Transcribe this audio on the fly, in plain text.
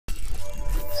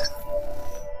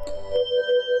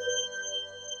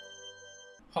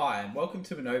Hi, and welcome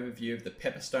to an overview of the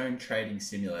Pepperstone Trading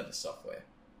Simulator software.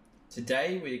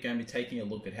 Today we are going to be taking a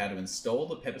look at how to install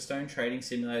the Pepperstone Trading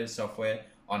Simulator software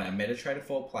on our MetaTrader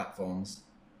 4 platforms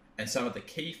and some of the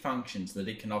key functions that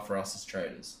it can offer us as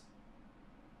traders.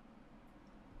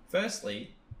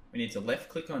 Firstly, we need to left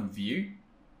click on View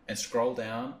and scroll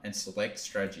down and select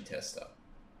Strategy Tester.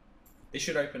 This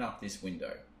should open up this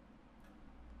window.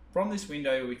 From this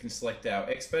window, we can select our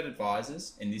expert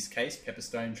advisors, in this case,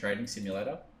 Pepperstone Trading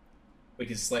Simulator. We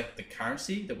can select the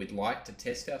currency that we'd like to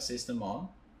test our system on.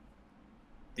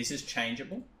 This is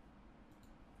changeable.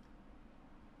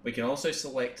 We can also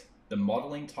select the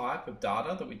modeling type of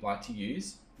data that we'd like to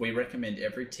use. We recommend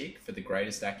every tick for the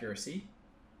greatest accuracy.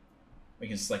 We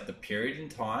can select the period in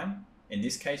time. In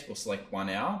this case, we'll select 1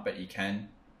 hour, but you can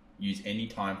use any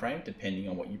time frame depending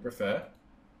on what you prefer.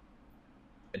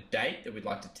 A date that we'd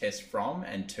like to test from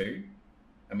and to,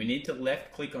 and we need to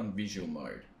left click on visual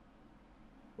mode.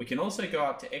 We can also go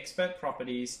up to expert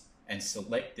properties and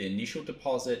select the initial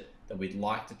deposit that we'd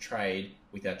like to trade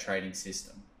with our trading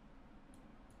system.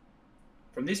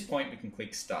 From this point, we can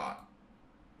click start.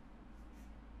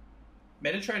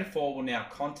 MetaTrader 4 will now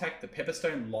contact the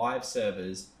Pepperstone live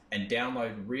servers and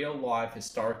download real live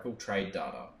historical trade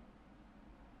data.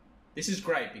 This is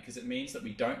great because it means that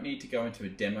we don't need to go into a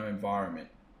demo environment.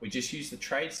 We just use the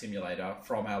trade simulator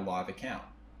from our live account.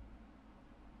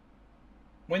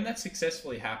 When that's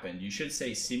successfully happened, you should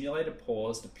see simulator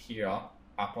paused appear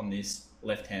up on this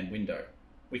left-hand window.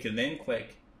 We can then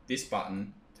click this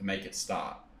button to make it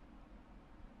start.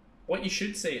 What you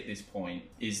should see at this point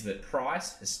is that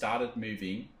price has started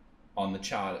moving on the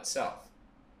chart itself.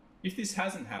 If this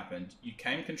hasn't happened, you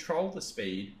can control the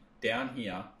speed down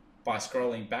here by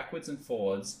scrolling backwards and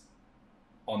forwards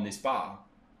on this bar.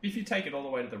 If you take it all the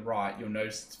way to the right, you'll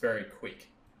notice it's very quick,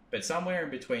 but somewhere in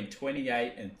between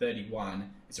 28 and 31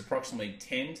 is approximately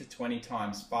 10 to 20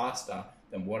 times faster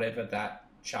than whatever that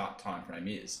chart time frame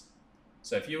is.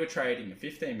 So if you were trading a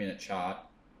 15-minute chart,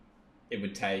 it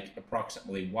would take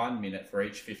approximately 1 minute for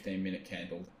each 15-minute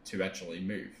candle to actually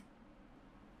move.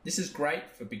 This is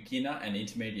great for beginner and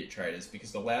intermediate traders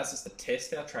because it allows us to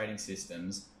test our trading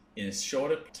systems in as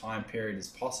short a time period as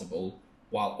possible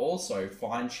while also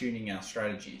fine-tuning our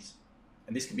strategies.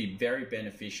 And this can be very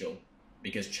beneficial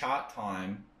because chart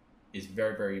time is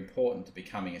very, very important to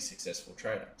becoming a successful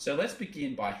trader. So let's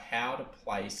begin by how to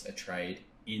place a trade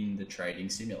in the trading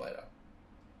simulator.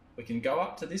 We can go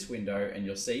up to this window and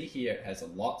you'll see here it has a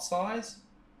lot size,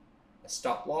 a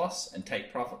stop loss and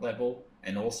take profit level,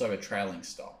 and also a trailing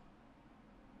stop.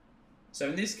 So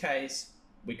in this case,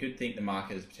 we could think the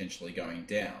market is potentially going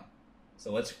down.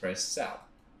 So let's press sell.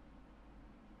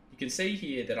 You can see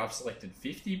here that I've selected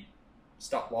 50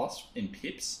 stop loss in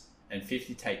pips and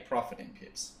 50 take profit in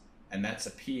pips, and that's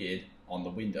appeared on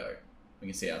the window. We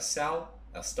can see our sell,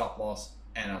 our stop loss,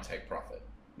 and our take profit.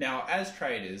 Now, as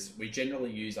traders, we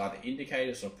generally use either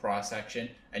indicators or price action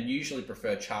and usually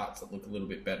prefer charts that look a little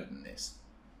bit better than this.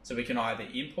 So we can either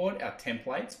import our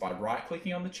templates by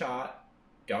right-clicking on the chart,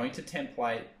 going to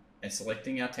template, and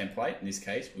selecting our template. In this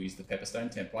case, we'll use the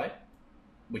Pepperstone template,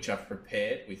 which I've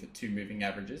prepared with the 2 moving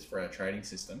averages for our trading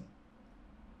system.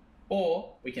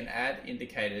 Or we can add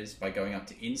indicators by going up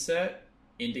to Insert,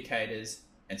 Indicators,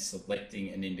 and selecting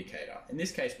an indicator. In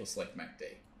this case, we'll select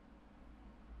MACD.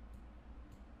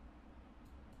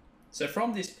 So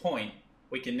from this point,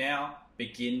 we can now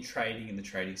begin trading in the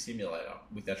trading simulator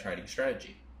with our trading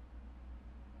strategy.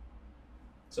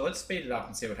 So let's speed it up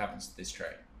and see what happens to this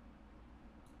trade.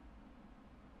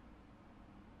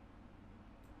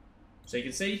 So you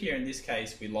can see here in this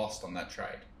case, we lost on that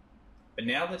trade. But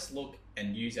now let's look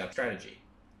and use our strategy.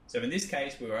 So in this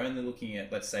case, we were only looking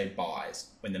at, let's say,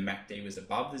 buys when the MACD was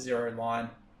above the 0 line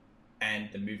and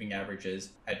the moving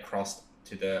averages had crossed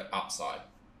to the upside.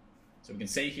 So we can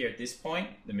see here at this point,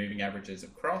 the moving averages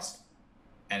have crossed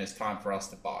and it's time for us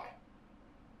to buy.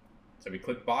 So we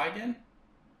click buy again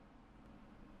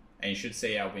and you should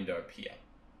see our window appear.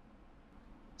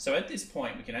 So at this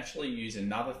point, we can actually use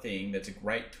another thing that's a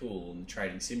great tool in the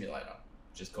trading simulator,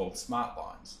 which is called Smart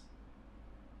Lines.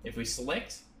 If we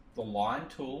select the line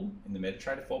tool in the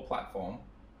MetaTrader 4 platform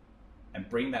and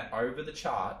bring that over the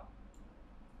chart,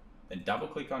 then double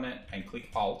click on it and click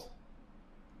Alt,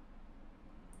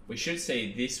 we should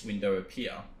see this window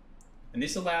appear. And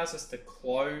this allows us to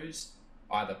close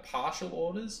either partial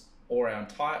orders or our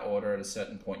entire order at a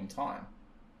certain point in time.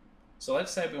 So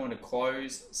let's say we want to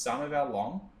close some of our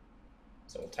long,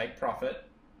 so we'll take profit,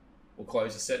 we'll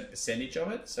close a certain percentage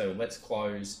of it, so let's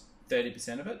close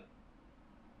 30% of it.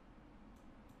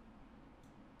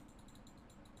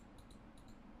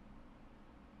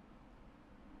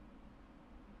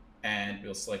 And hand,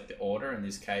 we'll select the order, in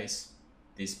this case,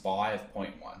 this buy of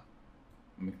 0.1,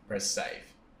 and we can press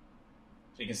save.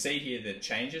 So you can see here that it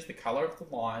changes the color of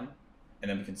the line, and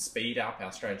then we can speed up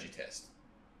our strategy test.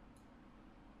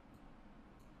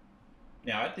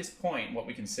 Now at this point, what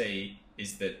we can see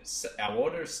is that our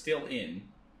order is still in,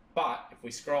 but if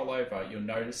we scroll over, you'll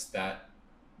notice that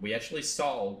we actually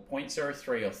sold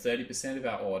 0.03 or 30% of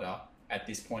our order at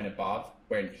this point above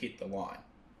where it hit the line.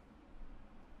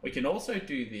 We can also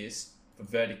do this for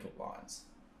vertical lines,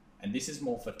 and this is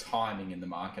more for timing in the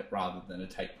market rather than a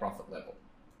take profit level.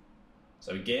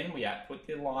 So again, we put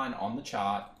the line on the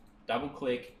chart, double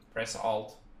click, press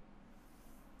Alt,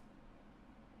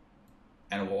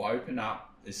 and it will open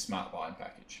up this smart line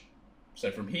package. So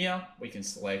from here, we can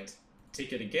select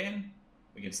ticket again,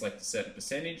 we can select a certain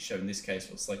percentage, so in this case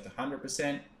we'll select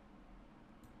 100%. It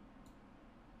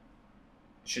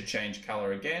should change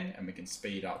color again, and we can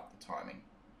speed up the timing.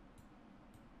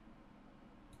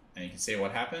 And you can see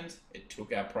what happened, it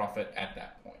took our profit at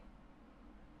that point.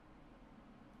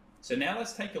 So now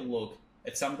let's take a look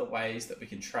at some of the ways that we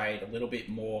can trade a little bit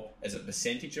more as a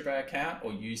percentage of our account,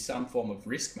 or use some form of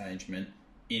risk management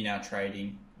in our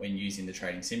trading when using the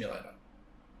trading simulator.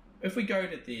 If we go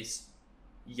to this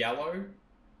yellow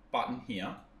button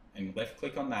here and left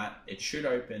click on that, it should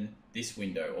open this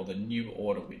window, or the new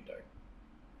order window.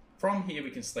 From here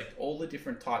we can select all the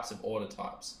different types of order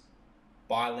types: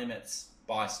 buy limits,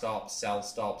 buy stops, sell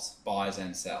stops, buys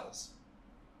and sells.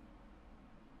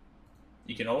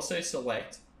 You can also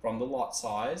select from the lot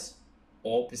size,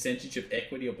 or percentage of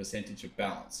equity, or percentage of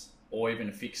balance, or even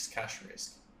a fixed cash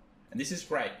risk. And this is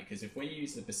great because if we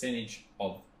use the percentage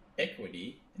of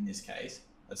equity, in this case,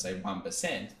 let's say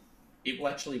 1%, it will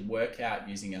actually work out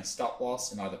using our stop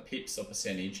loss and either pips or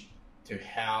percentage to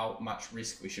how much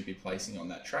risk we should be placing on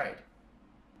that trade.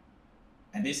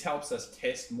 And this helps us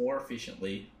test more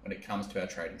efficiently when it comes to our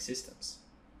trading systems.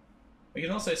 We can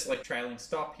also select trailing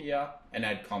stop here and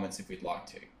add comments if we'd like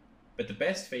to. But the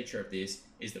best feature of this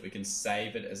is that we can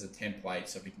save it as a template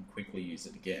so we can quickly use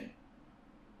it again.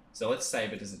 So let's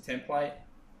save it as a template,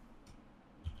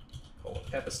 call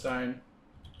it Pepperstone,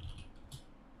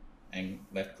 and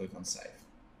left click on save.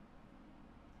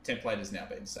 Template has now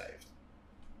been saved.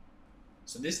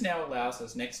 So this now allows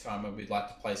us next time when we'd like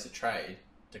to place a trade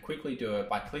to quickly do it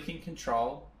by clicking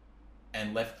Control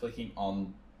and left clicking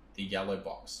on the yellow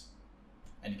box.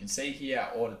 And you can see here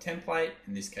our order template,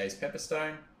 in this case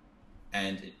Pepperstone,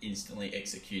 and it instantly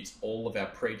executes all of our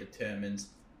predetermined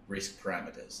risk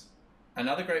parameters.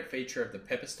 Another great feature of the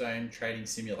Pepperstone Trading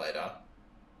Simulator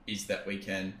is that we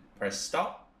can press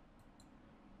stop,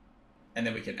 and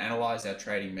then we can analyze our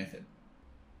trading method.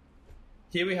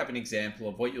 Here we have an example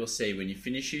of what you'll see when you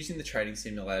finish using the trading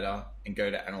simulator and go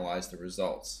to analyze the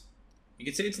results. You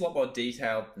can see it's a lot more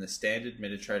detailed than the standard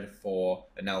MetaTrader 4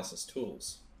 analysis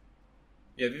tools.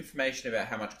 You have information about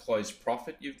how much closed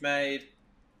profit you've made,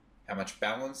 how much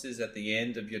balance is at the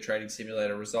end of your trading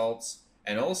simulator results,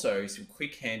 and also some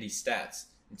quick handy stats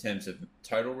in terms of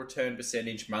total return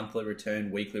percentage, monthly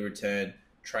return, weekly return,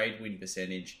 trade win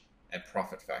percentage, and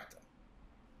profit factor.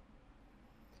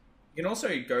 You can also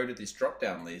go to this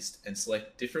drop-down list and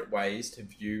select different ways to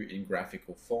view in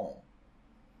graphical form.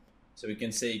 So we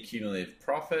can see cumulative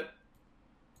profit,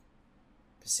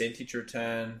 percentage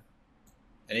return,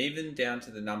 and even down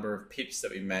to the number of pips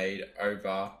that we made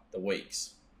over the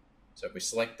weeks. So if we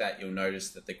select that, you'll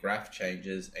notice that the graph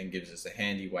changes and gives us a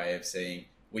handy way of seeing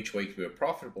which weeks we were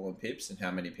profitable in pips and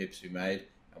how many pips we made,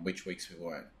 and which weeks we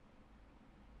weren't.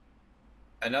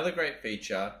 Another great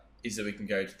feature is that we can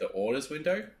go to the orders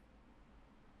window,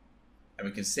 and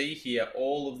we can see here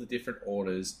all of the different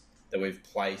orders that we've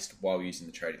placed while using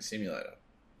the trading simulator.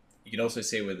 You can also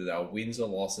see whether they are wins or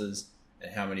losses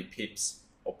and how many pips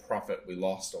or profit we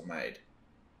lost or made.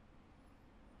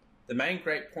 The main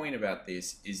great point about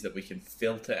this is that we can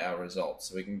filter our results.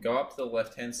 So we can go up to the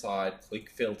left hand side, click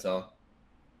filter,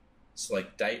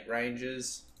 select date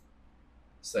ranges,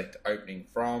 select opening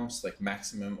from, select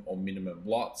maximum or minimum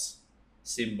lots,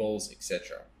 symbols,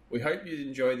 etc. We hope you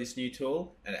enjoy this new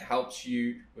tool and it helps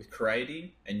you with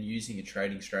creating and using a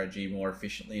trading strategy more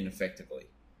efficiently and effectively.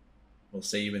 We'll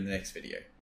see you in the next video.